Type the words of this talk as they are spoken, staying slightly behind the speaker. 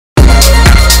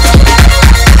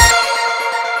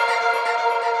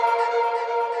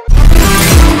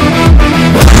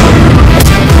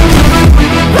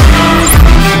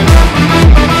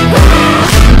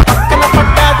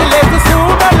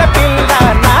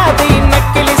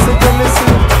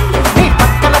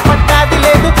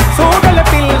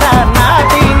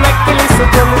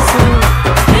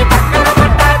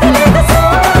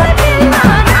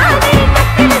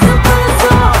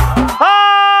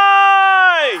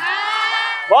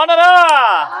బాగున్నారా?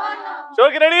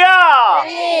 షోకి రెడీయా?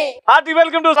 హార్టీ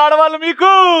వెల్కమ్ టు ఆడవాళ్ళు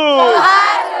మీకు.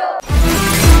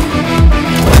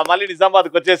 మళ్ళీ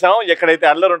నిజామాబాద్కి వచ్చేసాం. ఎక్కడైతే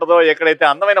అల్లరి ఉంటుందో, ఎక్కడైతే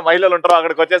అందమైన మహిళలు ఉంటారో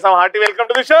అక్కడికి వచ్చేసాం. Hearty welcome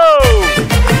to the show.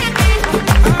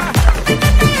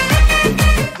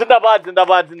 జిందాబాద్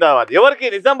జిందాబాద్ జిందాబాద్. ఎవరికి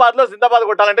నిజామాబాద్ లో జిందాబాద్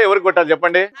కొట్టాలంటే ఎవరికి కొట్టాలి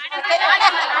చెప్పండి?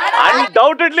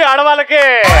 అన్డౌటెడ్లీ ఆడవాళ్ళకే.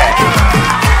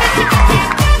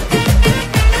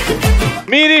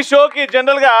 మీరు ఈ షోకి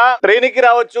జనరల్ గా ట్రైన్ కి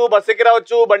రావచ్చు, బస్ ఎక్కి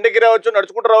రావచ్చు, బండికి రావచ్చు,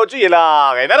 నడుచుకుంటూ రావచ్చు,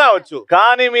 ఎలాగైనా రావచ్చు.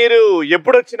 కానీ మీరు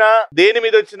ఎప్పుడొచ్చినా, దేని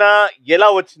మీద వచ్చినా, ఎలా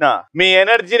వచ్చినా మీ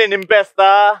ఎనర్జీని నింపేస్తా,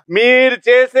 మీరు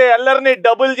చేసే అల్లరిని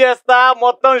డబుల్ చేస్తా,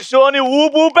 మొత్తం షోని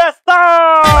ఊపేస్తా.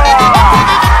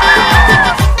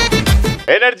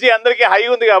 ఎనర్జీ అందరికి హై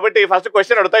ఉంది కాబట్టి ఫస్ట్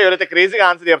క్వశ్చన్ అడుగుతా. ఎవరైతే క్రేజీగా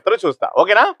ఆన్సర్ చెప్తారో చూస్తా.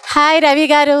 ఓకేనా? హాయ్ రవి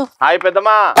గారు. హాయ్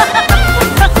పెద్దమ్మా.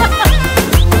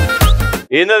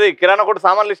 ఏందది కిరాణా కొట్టు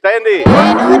సామాన్లు లిస్ట్ అయింది?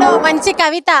 మంచి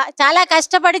కవిత, చాలా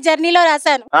కష్టపడి జర్నీలో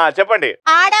రాశాను. చెప్పండి.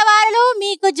 ఆడవాళ్ళు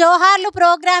మీకు జోహార్లు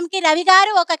ప్రోగ్రామ్ కి రవి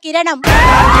గారు ఒక కిరణం.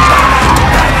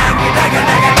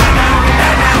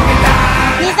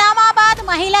 నిజామాబాద్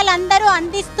మహిళలందరూ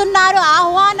అందిస్తున్నారు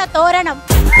ఆహ్వాన తోరణం.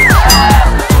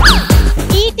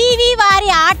 ఈటీవీ వారి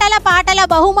ఆటల పాటల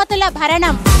బహుమతుల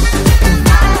భరణం.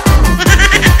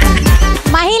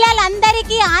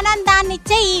 మహిళలందరికీ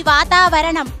ఆనందాన్నిచ్చే ఈ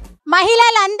వాతావరణం.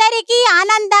 మహిళలందరికీ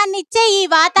ఆనందాన్నిచ్చే ఈ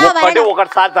వాతావరణం.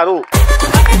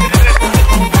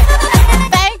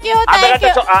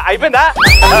 అయిపోయిందా?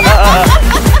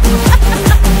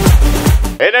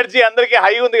 ఎనర్జీ అందరికి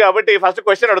హై ఉంది కాబట్టి ఫస్ట్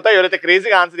క్వశ్చన్ అడుగుతా. ఎవరైతే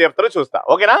క్రేజీగా ఆన్సర్ చెప్తారో చూస్తా.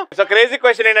 ఓకేనా? సో క్రేజీ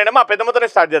క్వశ్చన్ ఏంటంటే మా పెద్దమ్మతోనే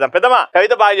స్టార్ట్ చేద్దాం. పెద్దమ్మ,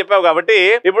 కవిత బాగా చెప్పావు కాబట్టి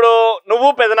ఇప్పుడు నువ్వు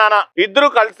పెదనాన్న ఇద్దరు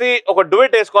కలిసి ఒక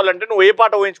డ్యూయెట్ వేసుకోవాలంటే నువ్వు ఏ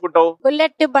పాట ఊహించుకుంటావు?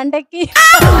 బుల్లెట్ బండకి.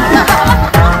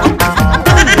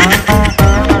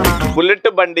 బుల్లెట్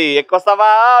బండి ఎక్కువస్తావా?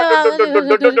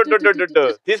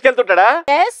 తీసుకెళ్తుంటాడా?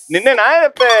 నిన్నేనా?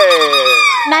 చెప్తే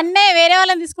నన్నే వేరే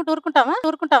వాళ్ళని తీసుకుంటూ ఊరుకుంటామా?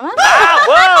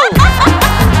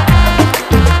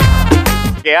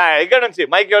 ఇక్కడ నుంచి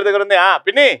మైక్ ఎవరి దగ్గర ఉంది?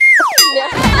 పిన్ని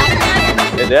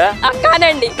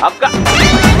అక్కనండి. అక్క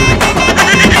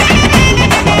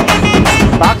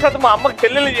సాక్షాత్ మా అమ్మకి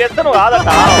చెల్లెలు చేస్తే నువ్వు కాదట.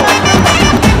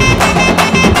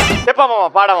 చెప్పమ్మా,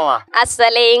 పాడమ్మా.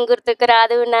 అస్సలేం గుర్తుకు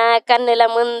రాదు నా కన్నుల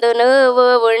ముందు నువ్వు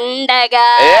ఉండగా.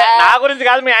 నా గురించి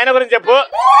కాదు, మీ ఆయన గురించి చెప్పు.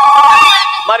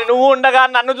 మరి నువ్వు ఉండగా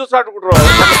నన్ను చూసినట్టుకుంటారు.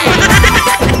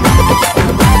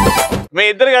 మీ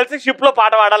ఇద్దరు కలిసి షిప్ లో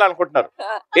పాట పాడాలనుకుంటున్నారు.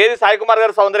 ఏది సాయి కుమార్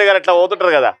గారు, సౌందర్య గారు అట్లా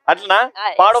పోతుంటారు కదా, అట్లనా?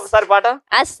 పాడు ఒకసారి పాట.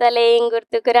 అస్సలేం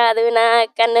గుర్తుకు రాదు నా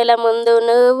కన్నుల ముందు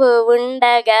నువ్వు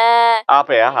ఉండగా.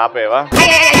 ఆపేవా?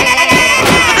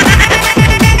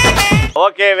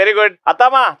 Okay, very good.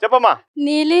 అత్తమ్మా చెప్పమ్మా.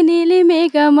 నీలి నీలి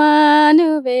మేఘమా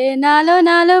నువ్వే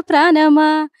నాలో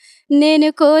ప్రాణమా, నేను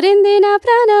కోరింది నా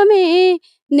ప్రాణమే,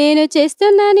 నేను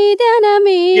చేస్తున్నా నీ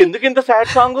ధ్యానమే. ఎందుకు ఇంత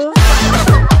సాడ్ సాంగ్?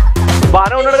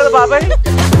 బానే ఉన్నాడు కదా బాబాయ్.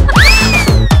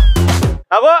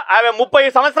 అగో ఆమె 30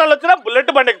 సంవత్సరాలు వచ్చినా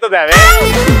బుల్లెట్ బండి ఎక్కుతుంది. ఆమె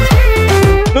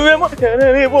నువ్వేమో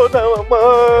పోతావమ్మా.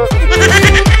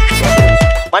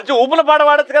 మంచి ఊపుల పాట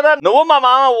పాడచ్చు కదా నువ్వు. మా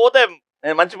మామ పోతే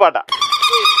మంచి పాట.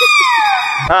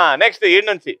 నెక్స్ట్ ఈ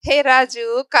నుంచి. హే రాజు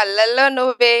కళ్ళల్లో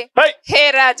నువ్వే, హే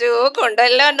రాజు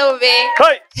గుండెల్లో నువ్వే,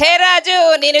 హే రాజు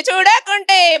నేను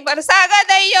చూడకుంటే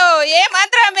మనసాగదయ్యో, ఏ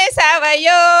మంత్రం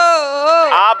వేసావయ్యో.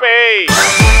 ఆపే,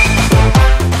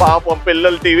 పాపం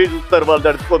పిల్లలు టీవీ చూస్తారు, వాళ్ళు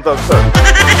తడుచుకుంటూ వస్తారు.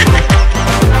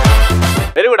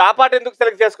 Very good. ఆ పాట ఎందుకు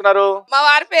సెలెక్ట్ చేసుకున్నారు? మా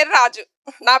వారి పేరు రాజు,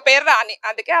 నా పేరు రాణి,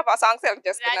 అందుకే ఆ సాంగ్ సెలెక్ట్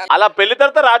చేసుకున్నాను. అలా పెళ్లి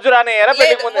తర్వాత రాజు రాణి ఎరా?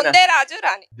 పెళ్లి ముందే రాజు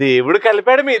రాణి. దేవుడు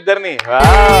కలిపాడు మీ ఇద్దరిని.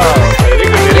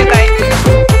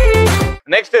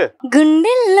 నెక్స్ట్.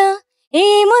 గుండెల్లో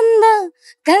ఏముందో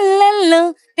కళ్ళల్లో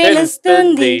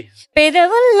తెలుస్తుంది,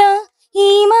 పెదవుల్లో ఈ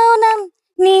మౌనం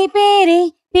నీ పేరే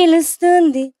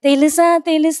పిలుస్తుంది. తెలుసా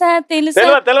తెలుసా తెలుసా?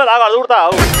 తెలియదు,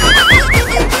 అడుగుతావు.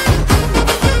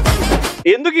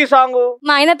 ఎందుకు ఈ సాంగ్?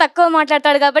 మా ఆయన తక్కువ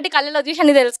మాట్లాడతాడు కాబట్టి కళ్ళలో చూసి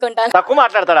అన్ని తెలుసుకుంటాను. తక్కువ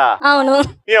మాట్లాడతాడా? అవును.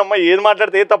 ఈ అమ్మాయి ఏది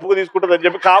మాట్లాడితే ఏ తప్పుకు తీసుకుంటుంది అని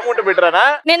చెప్పి కాముంటే పెట్టరానా?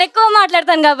 నేను ఎక్కువ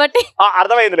మాట్లాడతాను కాబట్టి.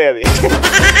 అర్థమైందిలే అది.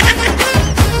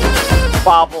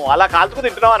 పాపం అలా కాల్చుకు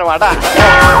తింటున్నావు అనమాట.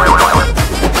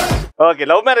 Okay,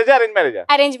 love marriage arrange marriage?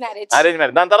 Arrange marriage. Arrange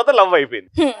marriage. దాని తర్వాత లవ్ అయిపోయింది.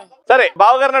 సరే,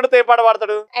 బావగారిని అడిగితే ఏ పాట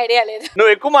పాడతాడు? ఐడియా లేదు.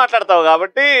 నువ్వు ఎక్కువ మాట్లాడతావు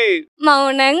కాబట్టి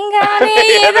మౌనంగానే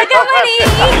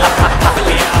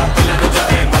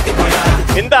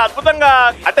ఇంత అద్భుతంగా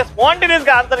అంటే స్పాంటేనియస్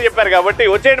గా ఆన్సర్ చెప్పారు కాబట్టి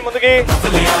వచ్చేయండి ముందుకి.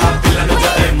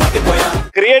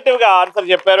 క్రియేటివ్ గా ఆన్సర్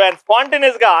చెప్పారు అండ్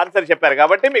స్పాంటేనియస్ గా ఆన్సర్ చెప్పారు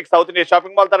కాబట్టి మీకు సౌత్ ఇండియా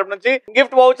షాపింగ్ మాల్ తరపు నుంచి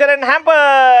gift voucher and hamper.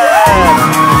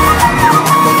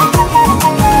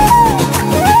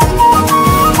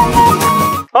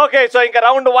 Okay, so ఇంకా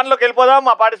రౌండ్ 1 లోకి వెళ్ళిపోదాం.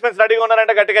 మా పార్టిసిపెంట్స్ రెడీగా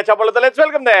ఉన్నారంటే గట్టిగా చెప్పలతో లెట్స్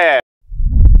వెల్కమ్ దే.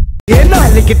 ఏ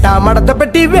నాలికిట మడత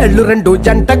పెట్టి వేళ్ళు రెండు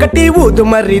జంట కట్టి ఊదు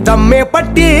మరి దమ్మే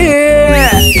పట్టి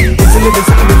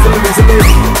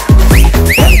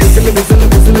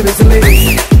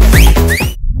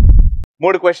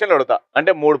మూడు క్వశ్చన్లు అడుగుతా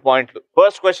అంటే 3 పాయింట్లు.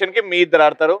 ఫస్ట్ క్వశ్చన్ కి మీ ఇద్దరు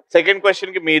ఆడతారు, సెకండ్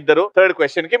క్వశ్చన్ కి మీ ఇద్దరు, థర్డ్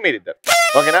క్వశ్చన్ కి మీరిద్దరు.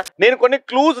 ఓకేనా? నేను కొన్ని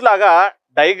క్లూజ్ లాగా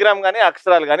డయాగ్రామ్ గానీ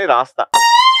అక్షరాలు గానీ రాస్తా.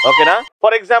 ఓకేనా?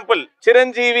 ఫర్ ఎగ్జాంపుల్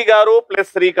చిరంజీవి గారు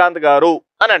ప్లస్ శ్రీకాంత్ గారు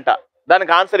అని అంట.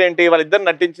 దానికి ఆన్సర్ ఏంటి? వాళ్ళిద్దరు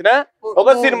నటించిన ఒక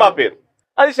సినిమా పేరు,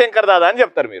 అది శంకర్ దాదా అని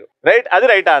చెప్తారు మీరు. రైట్? అది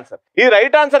రైట్ ఆన్సర్. ఈ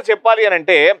రైట్ ఆన్సర్ చెప్పాలి అని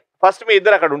అంటే ఫస్ట్ మీ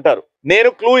ఇద్దరు అక్కడ ఉంటారు, నేను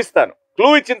క్లూ ఇస్తాను. క్లూ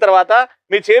ఇచ్చిన తర్వాత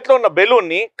మీ చేతిలో ఉన్న బెలూన్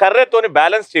ని కర్రెతోని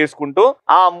బ్యాలెన్స్ చేసుకుంటూ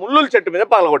ఆ ముళ్ళుల చెట్టు మీద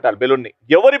పగలగొట్టాలి బెలూన్ ని.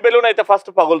 ఎవరి బెలూన్ అయితే ఫస్ట్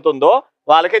పగులుతుందో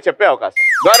వాళ్ళకే చెప్పే అవకాశం.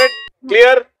 Got it?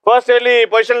 క్లియర్? ఫస్ట్ వెళ్ళి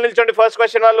పొజిషన్ నిల్చోండి. ఫస్ట్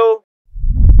క్వశ్చన్ వాళ్ళు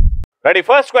రెడీ?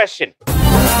 ఫస్ట్ క్వశ్చన్,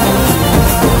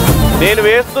 నేను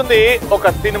వేస్తుంది ఒక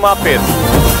సినిమా పేరు.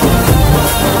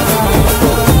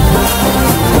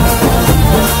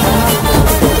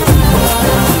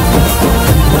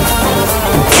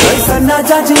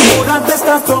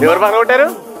 ఎవరు పగలగొట్టారు?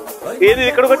 ఏది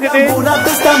ఇక్కడికి వచ్చింది?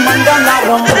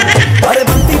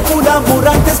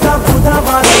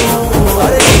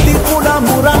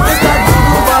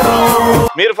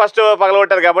 మీరు ఫస్ట్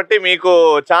పగలగొట్టారు కాబట్టి మీకు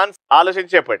ఛాన్స్,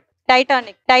 ఆలోచించి చెప్పండి.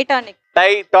 టైటానిక్. టైటానిక్.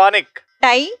 టైటానిక్.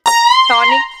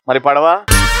 టైటానిక్. మరి పడవా?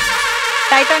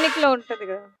 టైటానిక్ లో ఉంటది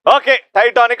కదా. ఓకే,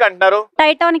 టైటానిక్ అంటున్నారు.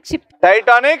 Titanic ship.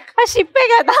 టైటానిక్ షిప్పే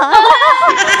కదా.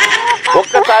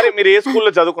 ఒక్కసారి మీరు ఏ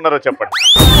స్కూల్లో చదువుకున్నారో చెప్పండి.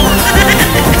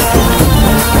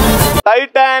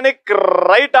 టైటానిక్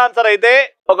రైట్ ఆన్సర్ అయితే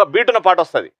ఒక బీటున పాట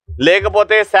వస్తుంది,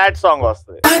 లేకపోతే సాడ్ సాంగ్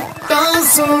వస్తుంది.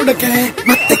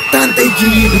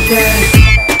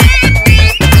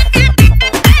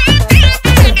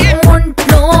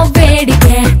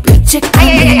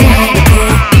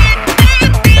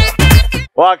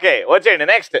 ఓకే, వచ్చేయండి.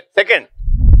 నెక్స్ట్ సెకండ్,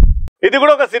 ఇది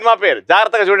కూడా ఒక సినిమా పేరు,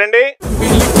 జాగ్రత్తగా చూడండి.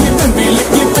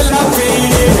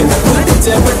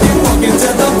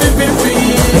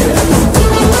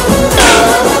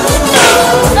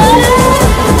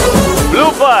 Blue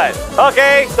fire. ఓకే,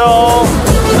 సో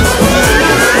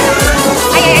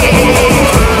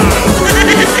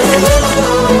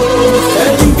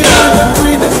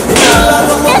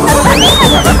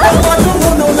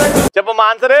చెప్పమ్మా.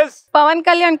 Answer is Pawan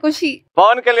Kalyan. ఖుషి.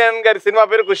 పవన్ కళ్యాణ్ గారి సినిమా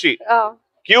పేరు ఖుషి.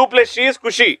 Queue plus she is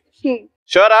Kushi.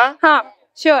 షూరా?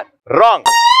 Sure. Wrong.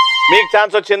 మీకు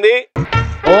ఛాన్స్ వచ్చింది.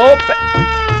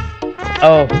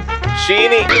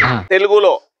 షీని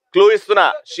తెలుగులో క్లూ ఇస్తున్నా.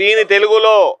 షీని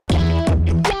తెలుగులో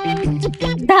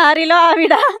దారిలో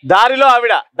ఆవిడ. దారిలో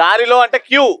ఆవిడ. దారిలో అంటే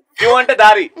క్యూ, క్యూ అంటే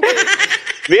దారి.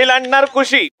 వీళ్ళు అంటున్నారు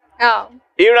ఖుషి,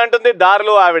 ఈవిడ అంటుంది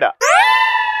దారిలో ఆవిడ.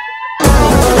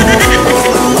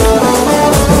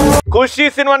 ఖుషి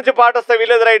సినిమా నుంచి పాట వస్తాయి,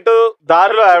 వీళ్ళది రైట్.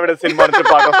 దారిలో ఆవిడ సినిమా నుంచి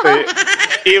పాట వస్తాయి,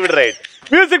 ఈవిడ రైట్.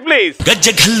 Music please.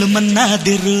 గజ్జగల్లు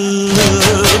మన్నాదిరు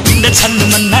గుండె చల్లు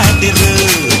మన్నాదిరు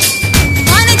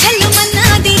వాన చల్లు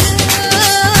మన్నాదిరు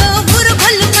ఊరు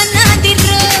కొల్లు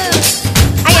మన్నాదిరు.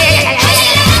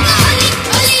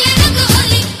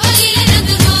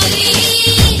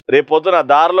 రేపు పొద్దున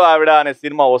దారిలో ఆవిడ అనే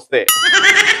సినిమా వస్తే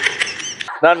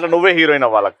దాంట్లో నువ్వే హీరోయిన్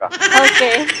అవ్వాలక్క.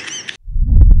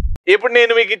 ఇప్పుడు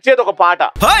నేను మీకు ఇచ్చేది ఒక పాట.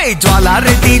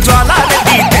 జ్వాలారెడ్డి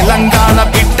జ్వాలారెడ్డి తెలంగాణ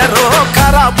బిడ్డరో,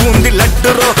 కారా బూంది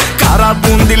లడ్డురో, కారా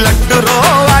బూంది లడ్డురో,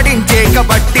 ఆడించే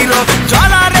కబట్టిరో.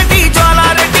 జ్వాలారెడ్డి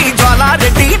జ్వాలారెడ్డి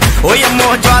జ్వాలారెడ్డి ఓయమ్మో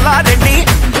జ్వాలారెడ్డి.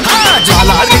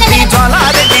 జ్వాలారెడ్డి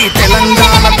జ్వాలారెడ్డి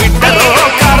తెలంగాణ బిడ్డరో,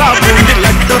 కారా బూంది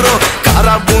లడ్డురో,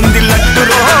 కారా బూంది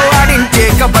లడ్డురో, ఆడించే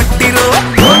కబట్టిరో.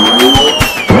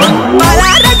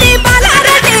 బాలారెడ్డి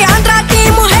బాలారెడ్డి ఆంధ్ర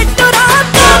టీము హెట్టురో,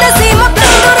 కోనసీమ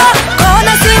బ్లడ్డురో,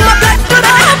 కోనసీమ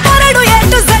బ్లడ్డురో, పొరడు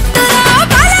ఎట్టు జట్టురో.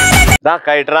 బాలారెడ్డి దా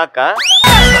కైట్రాక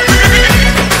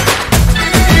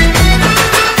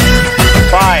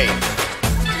 5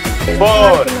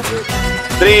 4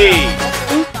 3.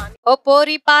 ఓ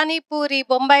పోరి పానీపూరి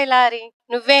బొంబాయి లారీ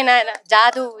నువ్వే నాయన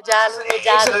జాదు జాదు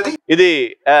జాదు. ఇది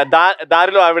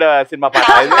దారిలో ఆవిడ సినిమా పాట.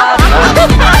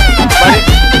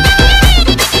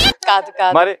 కాదు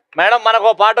కాదు. మరి మేడం మనకు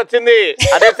ఒక పాట వచ్చింది,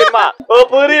 అదే సినిమా. ఓ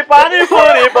puri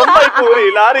panipuri Bombay puri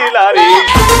lorry lorry.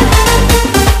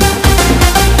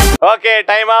 Okay,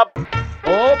 time up.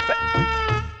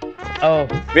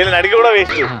 వీళ్ళని అడిగి కూడా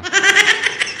వేస్ట్.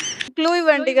 క్లూ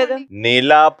ఇవ్వండి కదా.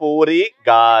 నీలాపూరి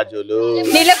గాజులు.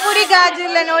 నీలపూరి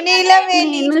గాజులను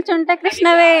నీలవేణి చుంట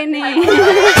కృష్ణవేణి.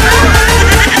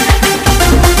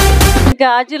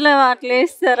 గాజులు అట్లా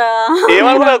వేస్తారా?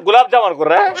 ఏమనుకున్నా? గులాబ్ జామ్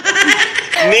అనుకుర్రా?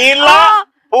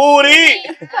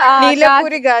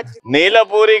 నీలపూరి గాజు.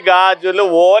 నీలపూరి గాజులు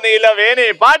ఓ నీలవేణి.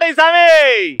 పాట ఇసామే.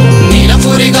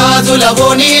 నీలపూరి గాజుల ఓ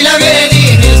నీలవేణి,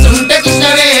 నిలుసుంటే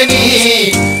కృష్ణవేణి.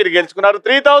 గెలుచుకున్నారు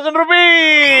 3000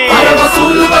 రూపీస్.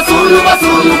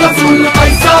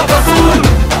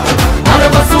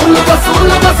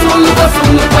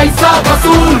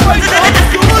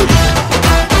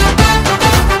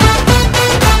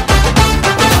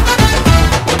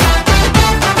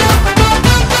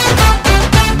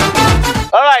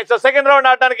 సో సెకండ్ రౌండ్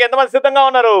ఆడటానికి ఎంతమంది సిద్ధంగా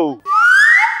ఉన్నారు?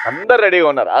 అందరు రెడీగా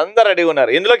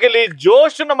ఉన్నారు. ఇందులోకి వెళ్ళి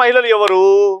జోష్ ఉన్న మహిళలు ఎవరు?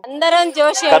 అందరం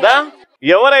జోష్ కదా.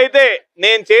 ఎవరైతే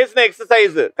నేను చేసిన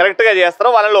ఎక్సర్సైజ్ కరెక్ట్ గా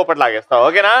చేస్తారో వాళ్ళని లోపల లాగేస్తాం.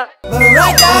 ఓకేనా?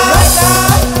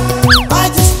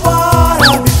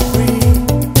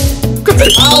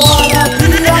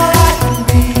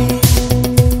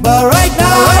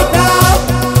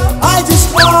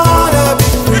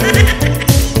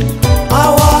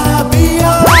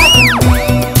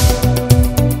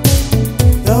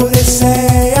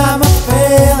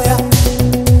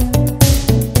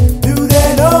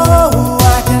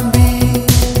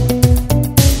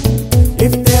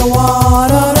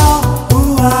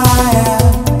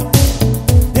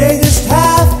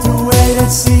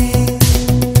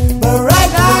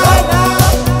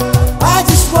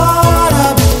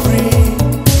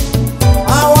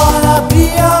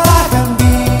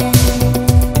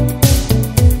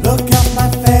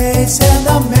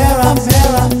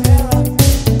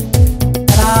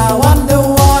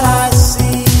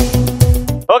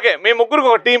 ఓకే, మీ ముగ్గురికి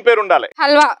ఒక టీం పేరు ఉండాలి.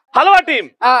 హల్వా టీం.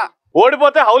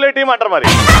 ఓడిపోతే హౌలే టీం అంటారు. మరి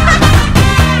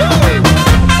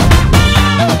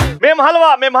మేము హల్వా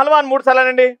అని 3 సార్లు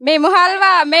అనండి. మేము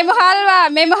హల్వా.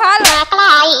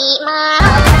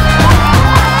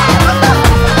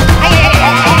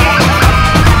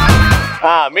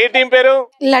 మీ టీం పేరు?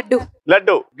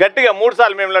 లడ్డు. గట్టిగా 3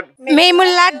 సార్లు. మేము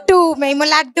లడ్డు.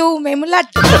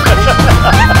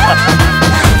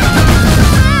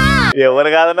 ఎవరు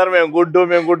కాదన్నారు? మేము గుడ్డు.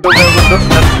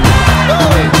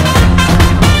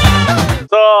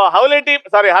 సో హౌలే టీం,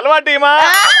 సారీ హల్వా టీమా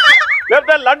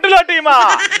లేకపోతే లడ్డులో టీమా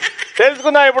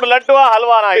తెలుసుకుందాం ఇప్పుడు. లడ్డువా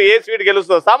హల్వానా, ఏ స్వీట్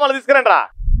గెలుస్తుందో? సామాన్లు తీసుకురండి రా.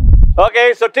 Okay,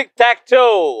 so tick talk to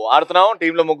ఆడుతున్నాం.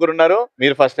 టీమ్ లో 3 ఉన్నారు.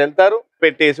 మీరు ఫస్ట్ వెళ్తారు.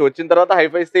 పెట్టేసి వచ్చిన తర్వాత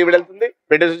హైఫై ఇస్తే ఈవిడ వెళ్తుంది.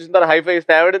 పెట్టేసి వచ్చిన తర్వాత హైఫై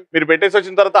ఇస్తే ఆవిడ. మీరు పెట్టేసి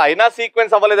వచ్చిన తర్వాత అయినా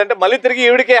సీక్వెన్స్ అవ్వలేదంటే మళ్ళీ తిరిగి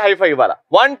ఈవిడికే హైఫై ఇవ్వాలా.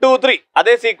 1 2 3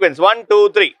 అదే సీక్వెన్స్ 1 2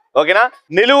 3. ఓకేనా?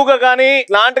 నిలువుగా గానీ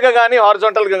స్లాంట్ గా గానీ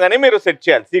హారిజాంటల్ గా గానీ మీరు సెట్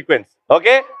చేయాలి సీక్వెన్స్.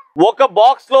 ఓకే, ఒక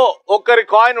బాక్స్ లో ఒకరి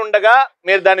కాయిన్ ఉండగా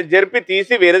మీరు దాన్ని జరిపి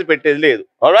తీసి వేరేది పెట్టేది లేదు.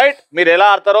 ఆల్రైట్, మీరు ఎలా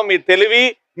ఆడతారో మీ తెలివి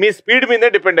మీ స్పీడ్ మీదే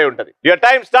డిపెండ్ అయి ఉంటది. Your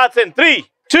time starts in 3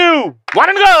 2 1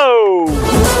 and go.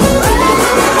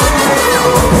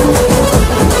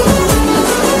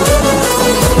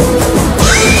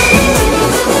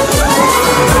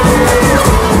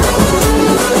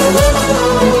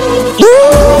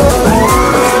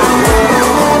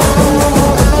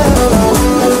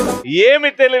 ఏమి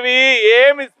తెలివి,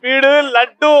 ఏమి స్పీడ్.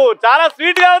 లడ్డు చాలా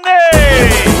స్వీట్ గా ఉంది.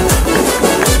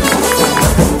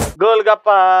 గోల్గప్ప.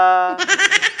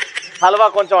 హల్వా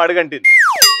కొంచెం అడుగంటింది.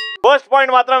 ఫస్ట్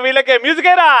పాయింట్ మాత్రం వీళ్ళకే. మ్యూజిక్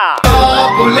ఏరా.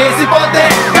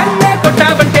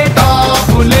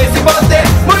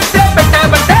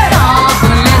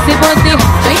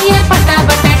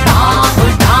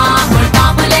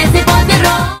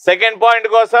 సెకండ్ పాయింట్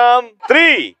కోసం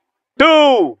 3 2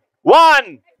 1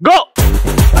 go.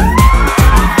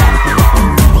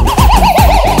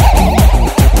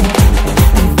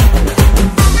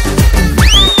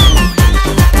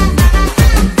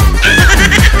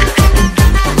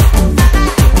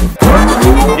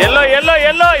 Yellow yellow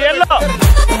yellow yellow.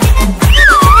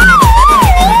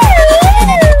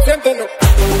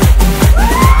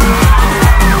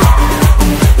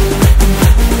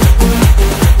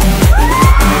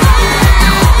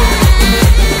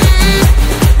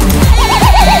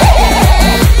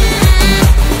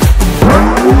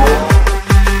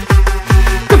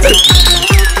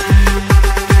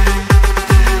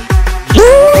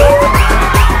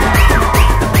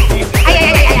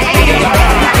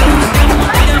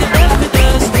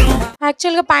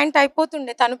 Actual గా పాయింట్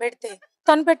అయిపోతుండే తను పెడితే.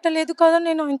 తను పెట్టలేదు కదా,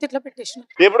 నేను ఇంత ఇట్లా పెట్టేసిన.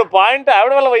 ఇప్పుడు పాయింట్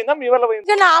ఆవిడ వల్ల పోయిందా మీ వల్ల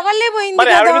పోయిందా? నా వల్లే పోయింది.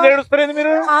 మరి ఆవిడ మీద ఏడుస్తారేంది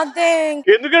మీరు? అదే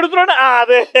ఎందుకు ఏడుస్తున్నాడు?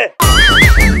 అదే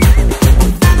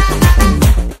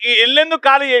ఈ ఇల్లెందుకు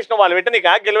ఖాళీ చేసిన? వాళ్ళు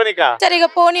పెట్టనికా గెలవనికా? సరిగా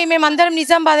పోనీ. మేమందరం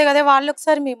నిజామాబాద్ కదా, వాళ్ళు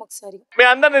ఒకసారి మేము ఒకసారి. మీ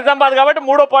అందరు నిజామాబాద్ కాబట్టి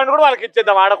 3వ పాయింట్ కూడా వాళ్ళకి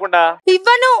ఇచ్చేద్దాం. ఆడకుండా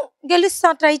ఇవ్వను.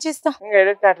 గెలుస్తా, ట్రై చేస్తా.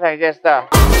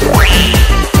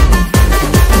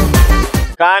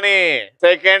 కానీ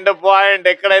సెకండ్ పాయింట్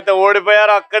ఎక్కడైతే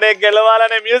ఓడిపోయారో అక్కడే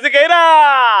గెలవాలనే మ్యూజిక్ అయినా.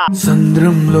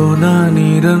 సంద్రంలో నా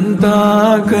నీరంతా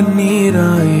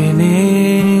కన్నీరాయనే,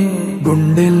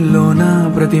 గుండెల్లో నా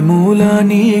ప్రతి మూల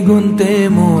నీ గొంతే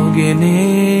మోగెనే.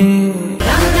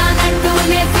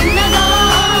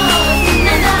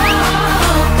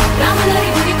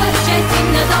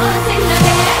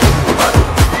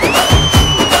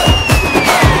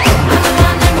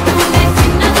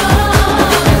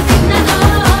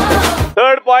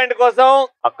 పాయింట్ కోసం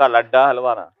అక్క లడ్డా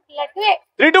హల్వానా 3,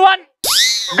 2, 1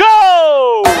 గో.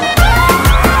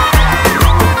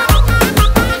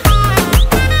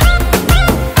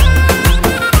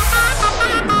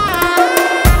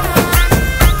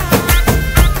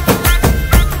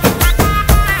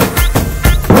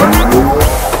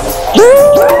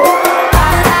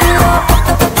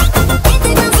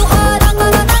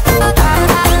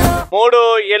 మూడు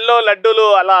ఎల్లో లడ్డూలు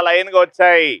అలా లైన్ గా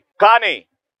వచ్చాయి. కానీ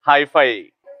హైఫై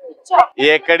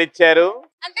ఎక్కడిచ్చారు?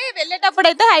 అంటే వెళ్ళేటప్పుడు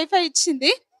అయితే హైఫై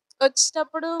ఇచ్చింది,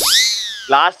 వచ్చేటప్పుడు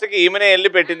లాస్ట్ కి ఈమెనే వెళ్ళి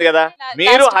పెట్టింది కదా.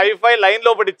 మీరు హైఫై లైన్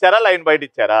లోపల ఇచ్చారా, లైన్ బయట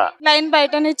ఇచ్చారా? లైన్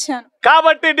బయటనే ఇచ్చాను.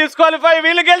 కాబట్టి డిస్క్వాలిఫై,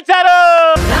 వీళ్ళు గెలిచారు.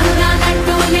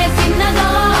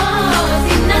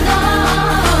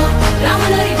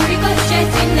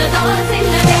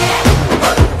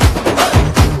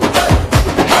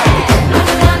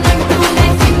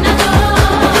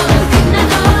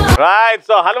 రైట్,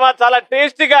 సో హల్వా చాలా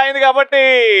టేస్టీగా అయింది కాబట్టి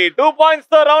 2 పాయింట్స్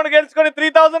తో రౌండ్ గెలుచుకొని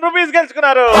 3000 రూపీస్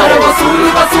గెలుచుకున్నారు.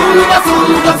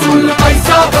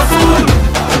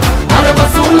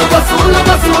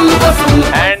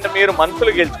 అండ్ మీరు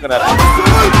మనుషులు గెలుచుకున్నారు.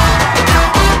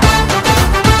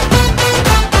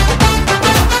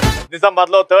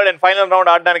 నిజామాబాద్ లో థర్డ్ అండ్ ఫైనల్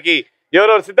రౌండ్ ఆడడానికి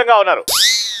ఎవరెవరు సిద్ధంగా ఉన్నారు?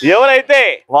 ఎవరైతే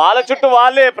వాళ్ళ చుట్టూ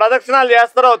వాళ్ళే ప్రదక్షిణాలు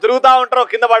చేస్తారో, తిరుగుతా ఉంటారో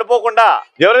కింద పడిపోకుండా,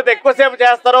 ఎవరైతే ఎక్కువసేపు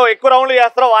చేస్తారో, ఎక్కువ రౌండ్లు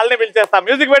చేస్తారో వాళ్ళని పిలిచేస్తాం.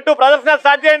 మ్యూజిక్ పెట్టు, ప్రదక్షిణాలు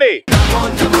స్టార్ట్ చేయండి.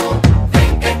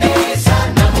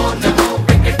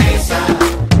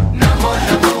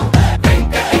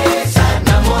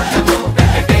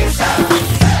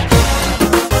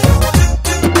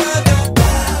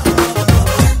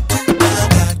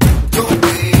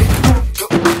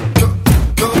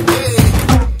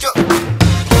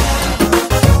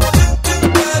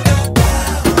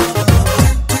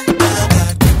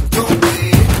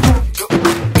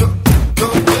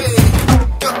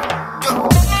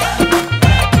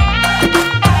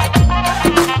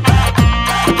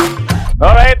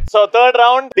 సో థర్డ్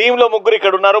రౌండ్ టీమ్ లో ముగ్గురు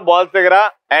ఇక్కడ ఉన్నారు బాల్స్ దగ్గర,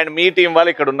 అండ్ మీ టీం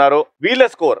వాళ్ళు ఇక్కడ ఉన్నారు. వీళ్ళ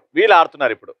స్కోర్ వీళ్ళు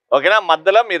ఆడుతున్నారు ఇప్పుడు. ఓకేనా?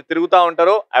 మధ్యలో మీరు తిరుగుతా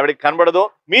ఉంటారు, ఆవిడకి కనబడదు.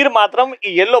 మీరు మాత్రం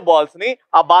ఈ ఎల్లో బాల్స్ ని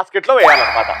ఆ బాస్కెట్ లో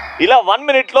వేయాలన్నమాట. ఇలా 1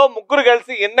 minute లో ముగ్గురు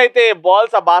కలిసి ఎన్నైతే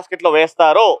బాల్స్ ఆ బాస్కెట్ లో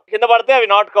వేస్తారో, కింద పడితే అవి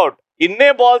నాట్ అవుట్. ఇన్నే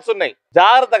బాల్స్ ఉన్నాయి,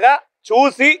 జాగ్రత్తగా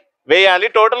చూసి వేయాలి.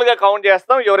 టోటల్ గా కౌంట్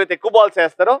చేస్తాం. ఎవరైతే ఎక్కువ బాల్స్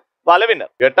వేస్తారో వాళ్ళే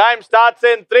winner. Your time starts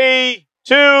in 3,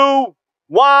 2,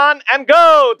 1 and go.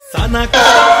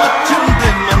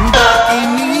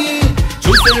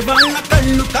 చూసే వాళ్ళ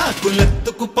కళ్ళు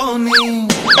కాకులెత్తుకు పోని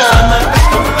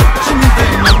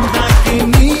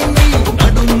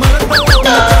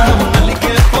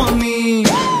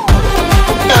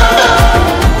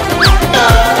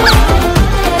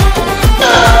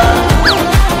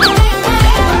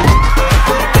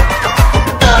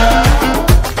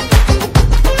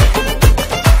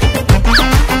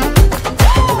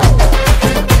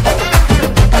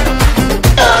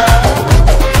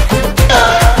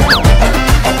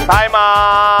Time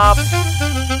up.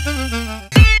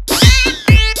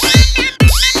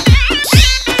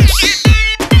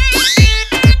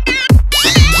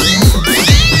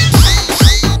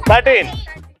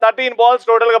 Thirteen balls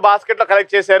total గా బాస్కెట్ లో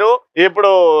కలెక్ట్ చేశారు.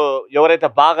 ఇప్పుడు ఎవరైతే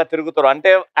బాగా తిరుగుతారో,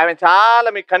 అంటే ఆమె చాలా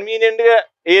మీకు కన్వీనియంట్ గా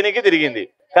ఏనికి తిరిగింది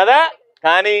కదా,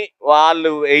 కానీ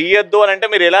వాళ్ళు వెయ్యొద్దు అని అంటే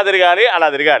మీరు ఎలా తిరగాలి అలా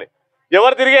తిరగాలి.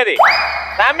 ఎవరు తిరిగేది?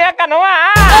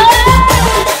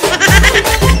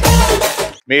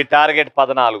 మీ టార్గెట్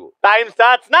 14. Time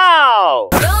starts now.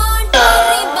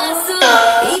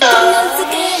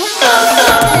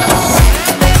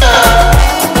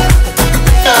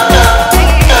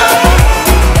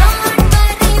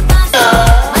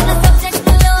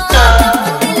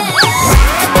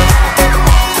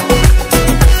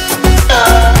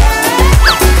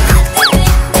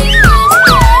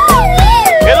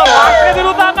 ఏదో ఫాస్ట్ గా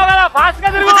తిరుగుతా అన్నావు కదా, ఫాస్ట్ గా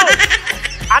తిరుగు.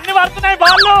 అన్ని పడుతున్నాయి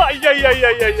బాళ్ళు.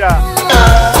 అయ్యయ్యయ్యయ్యా.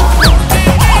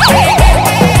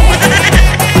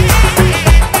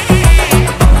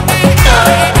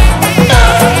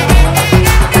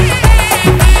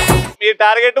 మీ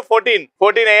టార్గెట్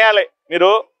 14 వేయాలి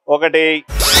మీరు. 1, 11.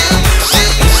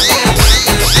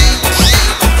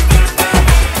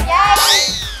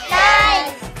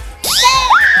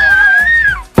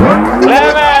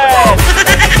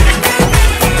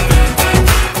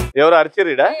 ఎవరు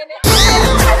అరిచిరీడా?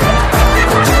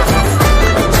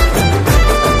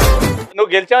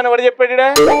 నువ్వు గెలిచావని ఎవరు చెప్పాడా?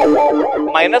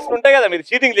 మైనస్ ఉంటాయి కదా, మీరు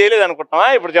చీటింగ్ చేయలేదు అనుకుంటున్నావా?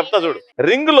 ఇప్పుడు చెప్తా చూడు.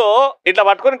 రింగ్ లో ఇట్లా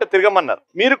పట్టుకొని ఇట్లా తిరగమన్నారు.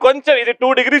 మీరు కొంచెం ఇది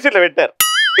 2 degrees ఇట్లా పెట్టారు,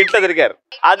 ఇట్లా తిరిగారు.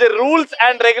 అది రూల్స్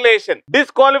అండ్ రెగ్యులేషన్.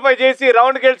 డిస్క్వాలిఫై చేసి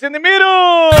రౌండ్ గెలిచింది మీరు.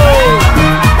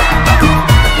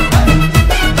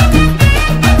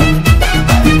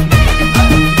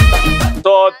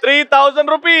 సో 3000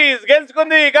 రూపీస్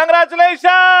గెలుచుకుంది.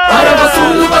 కంగ్రాచులేషన్.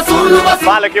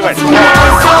 వాళ్ళకి ఇవ్వండి.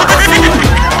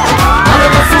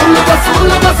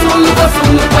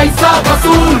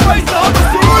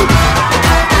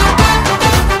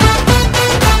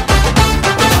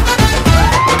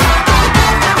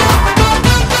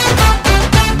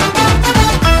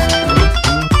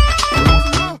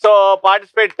 సో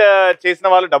పార్టిసిపేట్ చేసిన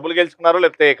వాళ్ళు డబ్బులు గెలుచుకున్నారు,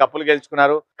 లేకపోతే కప్పులు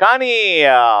గెలుచుకున్నారు. కానీ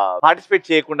పార్టిసిపేట్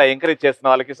చేయకుండా ఎంకరేజ్ చేసిన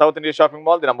వాళ్ళకి south India shopping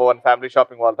mall, the number 1 family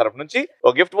shopping mall తరఫు నుంచి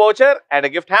ఒక gift voucher and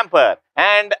gift hamper.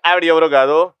 And ఆవిడ ఎవరో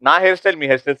కాదు, నా హెయిర్ స్టైల్ మీ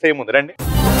హెయిర్ స్టైల్ సేమ్ ఉంది. రండి.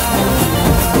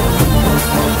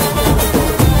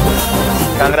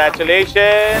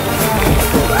 కంగ్రాచులేషన్.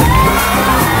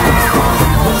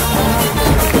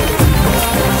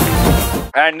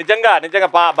 అండ్ నిజంగా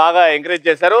బాగా ఎంకరేజ్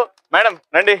చేశారు. మేడం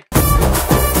రండి.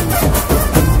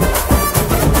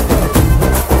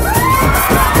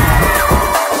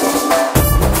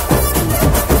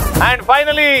 అండ్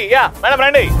ఫైనలీ మేడం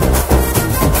రండి.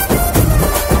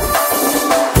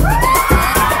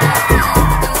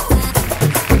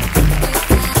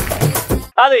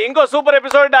 అది ఇంకో సూపర్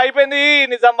ఎపిసోడ్ అయిపోయింది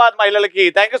నిజామాబాద్ మహిళలకి.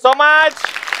 Thank you so much.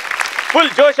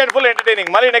 Full జోష్ అండ్ ఫుల్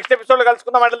ఎంటర్టైనింగ్. మళ్ళీ నెక్స్ట్ ఎపిసోడ్ లో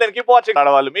కలుసుకుందాం. అంటే కీప్ వాచింగ్.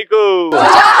 ఆడవాళ్ళు మీకు